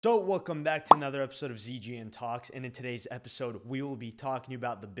So welcome back to another episode of ZGN Talks, and in today's episode, we will be talking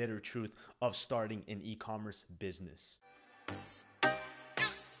about the bitter truth of starting an e-commerce business.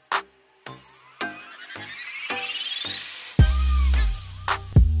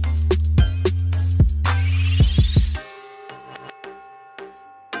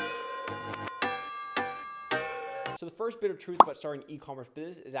 So the first bit of truth about starting an e-commerce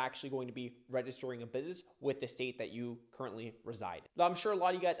business is actually going to be registering a business with the state that you currently reside. Now, I'm sure a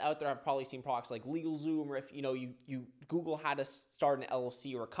lot of you guys out there have probably seen products like LegalZoom, or if you Google how to start an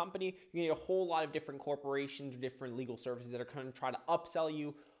LLC or a company, you need a whole lot of different corporations, different legal services that are going to try to upsell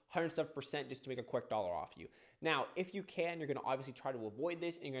you hundreds of percent just to make a quick dollar off you. Now, if you can, you're going to obviously try to avoid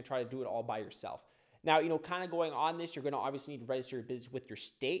this, and you're going to try to do it all by yourself. Now, kind of going on this, you're going to obviously need to register your business with your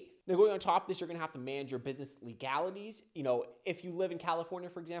state. Now, going on top of this, you're going to have to manage your business legalities. If you live in California,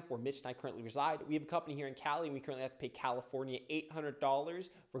 for example, where Mitch and I currently reside, we have a company here in Cali, and we currently have to pay California $800,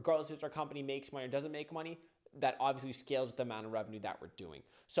 regardless if our company makes money or doesn't make money. That obviously scales with the amount of revenue that we're doing.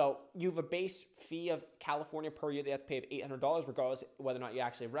 So you have a base fee of California per year that you have to pay of $800, regardless of whether or not you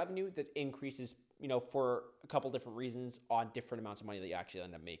actually have revenue. That increases, for a couple different reasons on different amounts of money that you actually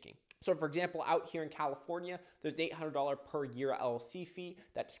end up making. So for example, out here in California, there's an $800 per year LLC fee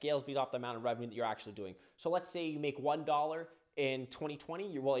that scales based off the amount of revenue that you're actually doing. So let's say you make $1 in 2020,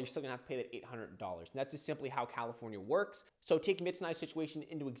 you're still gonna have to pay that $800. And that's just simply how California works. So taking Mitch and I's situation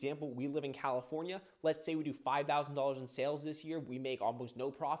into example, we live in California. Let's say we do $5,000 in sales this year. We make almost no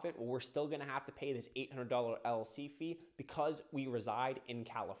profit. Well, we're still gonna have to pay this $800 LLC fee because we reside in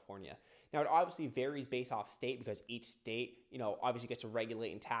California. Now, it obviously varies based off state because each state, obviously gets to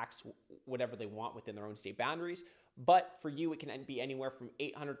regulate and tax whatever they want within their own state boundaries. But for you, it can be anywhere from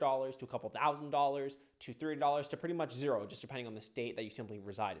 $800 to a couple $1,000 to $30 to pretty much zero, just depending on the state that you simply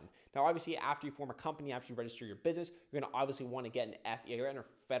reside in. Now, obviously, after you form a company, after you register your business, you're going to obviously want to get an FEIN or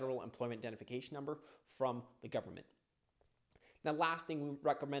Federal Employment Identification Number from the government. Now, last thing we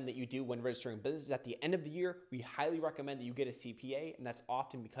recommend that you do when registering a business is at the end of the year, we highly recommend that you get a CPA, and that's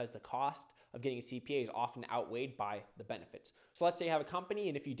often because the cost of getting a CPA is often outweighed by the benefits. So let's say you have a company,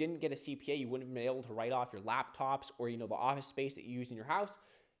 and if you didn't get a CPA, you wouldn't have been able to write off your laptops or the office space that you use in your house.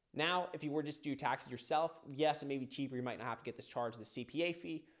 Now, if you were just to do taxes yourself, yes, it may be cheaper. You might not have to get this charged the CPA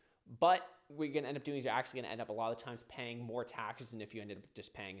fee, but what you're going to end up doing is you're actually going to end up a lot of times paying more taxes than if you ended up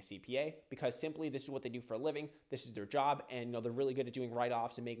just paying a CPA, because simply this is what they do for a living. This is their job, and they're really good at doing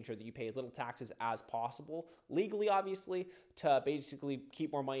write-offs and making sure that you pay as little taxes as possible, legally obviously, to basically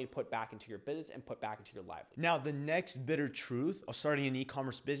keep more money to put back into your business and put back into your livelihood. Now, the next bitter truth of starting an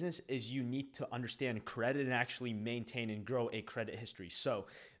e-commerce business is you need to understand credit and actually maintain and grow a credit history. So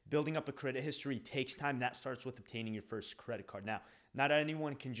building up a credit history takes time. That starts with obtaining your first credit card. Now, not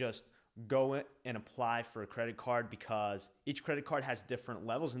anyone can just go and apply for a credit card because each credit card has different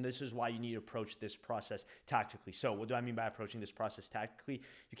levels, and this is why you need to approach this process tactically. So what do I mean by approaching this process tactically?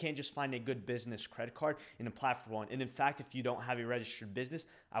 You can't just find a good business credit card and apply for one. And in fact, if you don't have a registered business,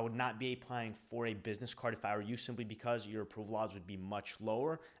 I would not be applying for a business card if I were you, simply because your approval odds would be much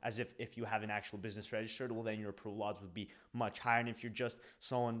lower, as if you have an actual business registered, well, then your approval odds would be much higher. And if you're just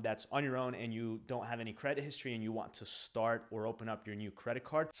someone that's on your own and you don't have any credit history and you want to start or open up your new credit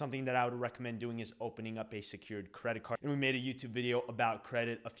card, something that I would recommend doing is opening up a secured credit card. And we made a YouTube video about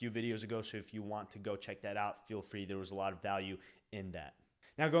credit a few videos ago, so if you want to go check that out, feel free. There was a lot of value in that.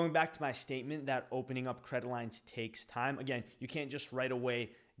 Now, going back to my statement that opening up credit lines takes time, again, you can't just right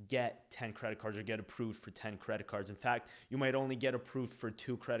away get 10 credit cards or get approved for 10 credit cards. In fact, you might only get approved for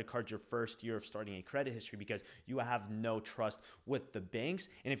 2 credit cards your first year of starting a credit history because you have no trust with the banks.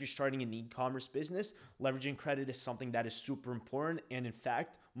 And if you're starting an e-commerce business, leveraging credit is something that is super important. And in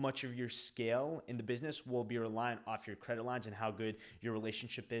fact, much of your scale in the business will be reliant off your credit lines and how good your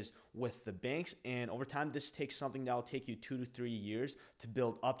relationship is with the banks. And over time, this takes something that will take you 2 to 3 years to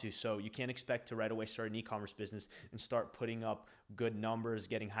build up to. So you can't expect to right away start an e-commerce business and start putting up good numbers,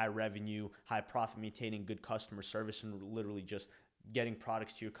 getting high revenue, high profit, maintaining good customer service, and literally just getting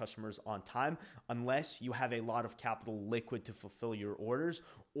products to your customers on time, unless you have a lot of capital liquid to fulfill your orders,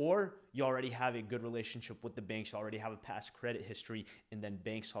 or you already have a good relationship with the banks, you already have a past credit history, and then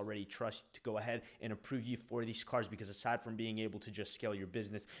banks already trust you to go ahead and approve you for these cards, because aside from being able to just scale your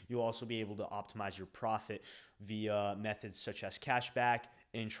business, you'll also be able to optimize your profit via methods such as cashback,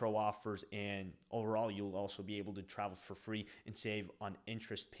 intro offers, and overall, you'll also be able to travel for free and save on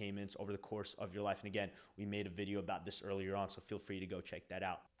interest payments over the course of your life. And again, we made a video about this earlier on, so feel free to go check that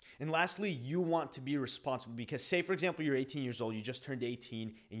out. And lastly, you want to be responsible because, say, for example, you're 18 years old, you just turned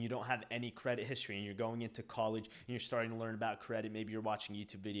 18, and you don't have any credit history and you're going into college and you're starting to learn about credit, maybe you're watching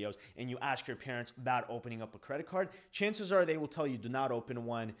YouTube videos and you ask your parents about opening up a credit card, chances are they will tell you do not open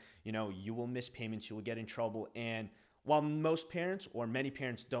one. You will miss payments, you will get in trouble. And while most parents or many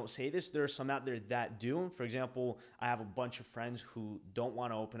parents don't say this, there are some out there that do. For example, I have a bunch of friends who don't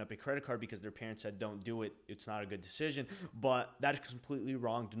want to open up a credit card because their parents said don't do it. It's not a good decision, but that is completely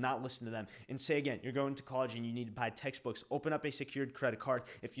wrong. Do not listen to them. And say again, you're going to college and you need to buy textbooks. Open up a secured credit card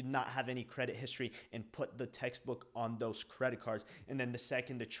if you do not have any credit history and put the textbook on those credit cards. And then the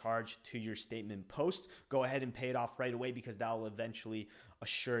second the charge to your statement post, go ahead and pay it off right away because that will eventually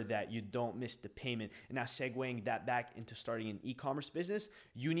assure that you don't miss the payment. And now segueing that back into starting an e-commerce business,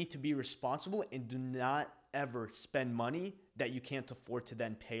 you need to be responsible and do not ever spend money that you can't afford to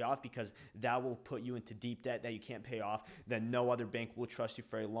then pay off, because that will put you into deep debt that you can't pay off. Then no other bank will trust you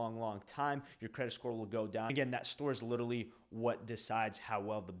for a long, long time. Your credit score will go down. Again, that score is literally what decides how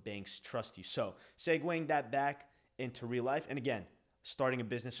well the banks trust you. So segueing that back into real life, and again, starting a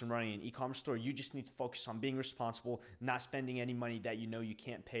business and running an e-commerce store, you just need to focus on being responsible, not spending any money that you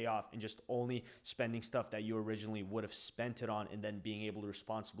can't pay off, and just only spending stuff that you originally would have spent it on, and then being able to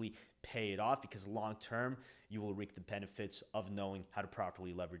responsibly pay it off, because long term, you will reap the benefits of knowing how to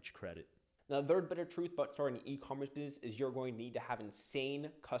properly leverage credit. Now, the third bitter truth about starting an e-commerce business is you're going to need to have insane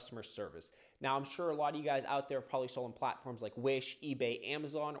customer service. Now, I'm sure a lot of you guys out there have probably sold on platforms like Wish, eBay,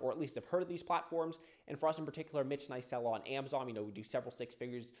 Amazon, or at least have heard of these platforms. And for us in particular, Mitch and I sell on Amazon. We do several six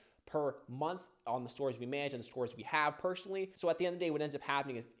figures per month on the stores we manage and the stores we have personally. So at the end of the day, what ends up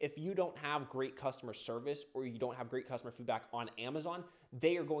happening is if you don't have great customer service or you don't have great customer feedback on Amazon,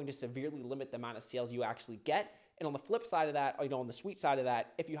 they are going to severely limit the amount of sales you actually get. And on the flip side of that, on the sweet side of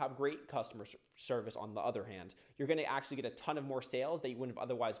that, if you have great customer service on the other hand, you're going to actually get a ton of more sales that you wouldn't have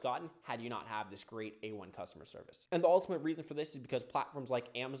otherwise gotten had you not have this great A1 customer service. And the ultimate reason for this is because platforms like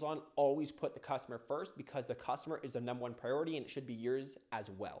Amazon always put the customer first, because the customer is the number one priority, and it should be yours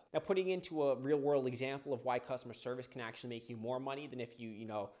as well. Now, putting into a real world example of why customer service can actually make you more money than if you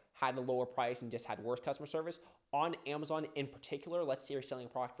had a lower price and just had worse customer service. On Amazon in particular, let's say you're selling a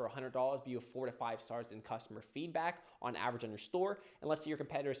product for $100, but you have 4 to 5 stars in customer feedback on average on your store. And let's say your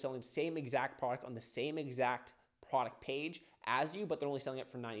competitor is selling the same exact product on the same exact product page as you, but they're only selling it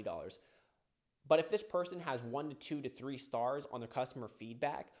for $90. But if this person has 1 to 2 to 3 stars on their customer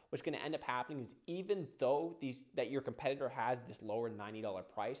feedback, what's going to end up happening is even though that your competitor has this lower $90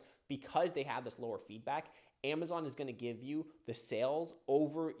 price, because they have this lower feedback, Amazon is going to give you the sales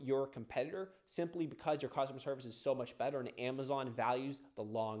over your competitor simply because your customer service is so much better, and Amazon values the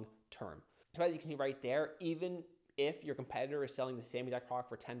long term. So as you can see right there, even if your competitor is selling the same exact product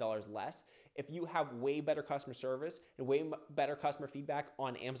for $10 less, if you have way better customer service and way better customer feedback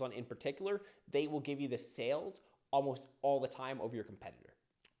on Amazon in particular, they will give you the sales almost all the time over your competitor.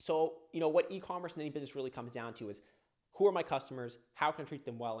 So, what e-commerce and any business really comes down to is, who are my customers? How can I treat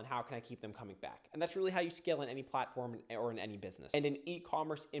them well? And how can I keep them coming back? And that's really how you scale in any platform or in any business. And in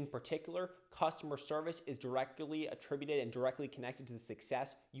e-commerce in particular, customer service is directly attributed and directly connected to the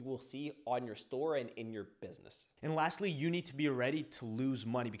success you will see on your store and in your business. And lastly, you need to be ready to lose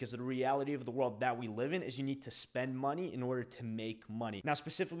money, because the reality of the world that we live in is you need to spend money in order to make money. Now,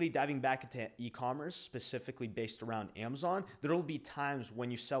 specifically diving back into e-commerce, specifically based around Amazon, there will be times when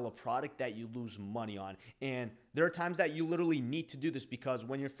you sell a product that you lose money on. And there are times that you literally need to do this, because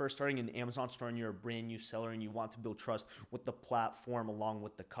when you're first starting an Amazon store and you're a brand new seller and you want to build trust with the platform along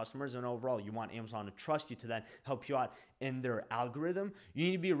with the customers, and overall you want Amazon to trust you to then help you out in their algorithm, you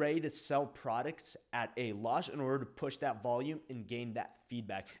need to be ready to sell products at a loss in order to push that volume and gain that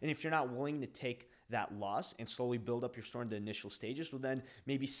feedback. And if you're not willing to take that loss and slowly build up your store in the initial stages, well, then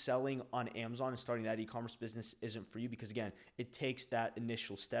maybe selling on Amazon and starting that e-commerce business isn't for you, because again, it takes that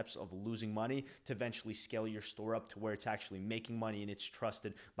initial steps of losing money to eventually scale your store up to where it's actually making money and it's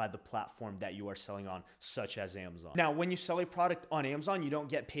trusted by the platform that you are selling on, such as Amazon. Now, when you sell a product on Amazon, you don't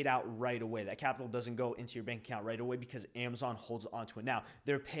get paid out right away. That capital doesn't go into your bank account right away because Amazon holds onto it. Now,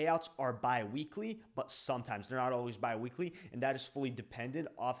 their payouts are bi-weekly, but sometimes they're not always bi-weekly, and that is fully dependent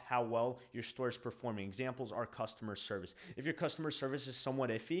off how well your store is performing. Examples are customer service. If your customer service is somewhat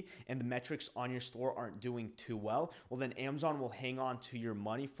iffy and the metrics on your store aren't doing too well, well, then Amazon will hang on to your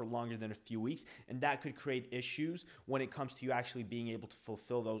money for longer than a few weeks, and that could create issues when it comes to you actually being able to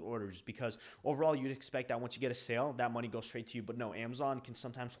fulfill those orders, because overall you'd expect that once you get a sale, that money goes straight to you. But no, Amazon can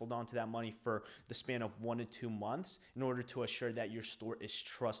sometimes hold on to that money for the span of 1 to 2 months in order to assure that your store is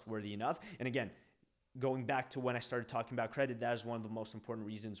trustworthy enough. And again, going back to when I started talking about credit, that is one of the most important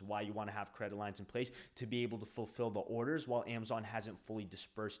reasons why you want to have credit lines in place, to be able to fulfill the orders while Amazon hasn't fully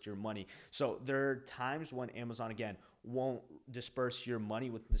dispersed your money. So there are times when Amazon, again, won't disperse your money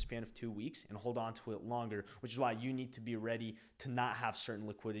within the span of 2 weeks and hold on to it longer, which is why you need to be ready to not have certain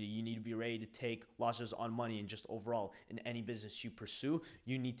liquidity. You need to be ready to take losses on money, and just overall in any business you pursue,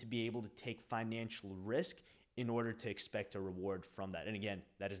 you need to be able to take financial risk in order to expect a reward from that. And again,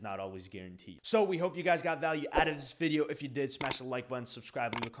 that is not always guaranteed. So we hope you guys got value out of this video. If you did, smash the like button,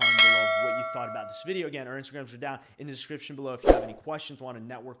 subscribe, leave a comment below what you thought about this video. Again, our Instagrams are down in the description below. If you have any questions, want to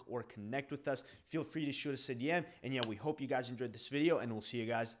network or connect with us, feel free to shoot us a DM. And yeah, we hope you guys enjoyed this video, and we'll see you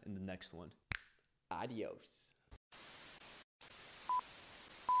guys in the next one. Adios.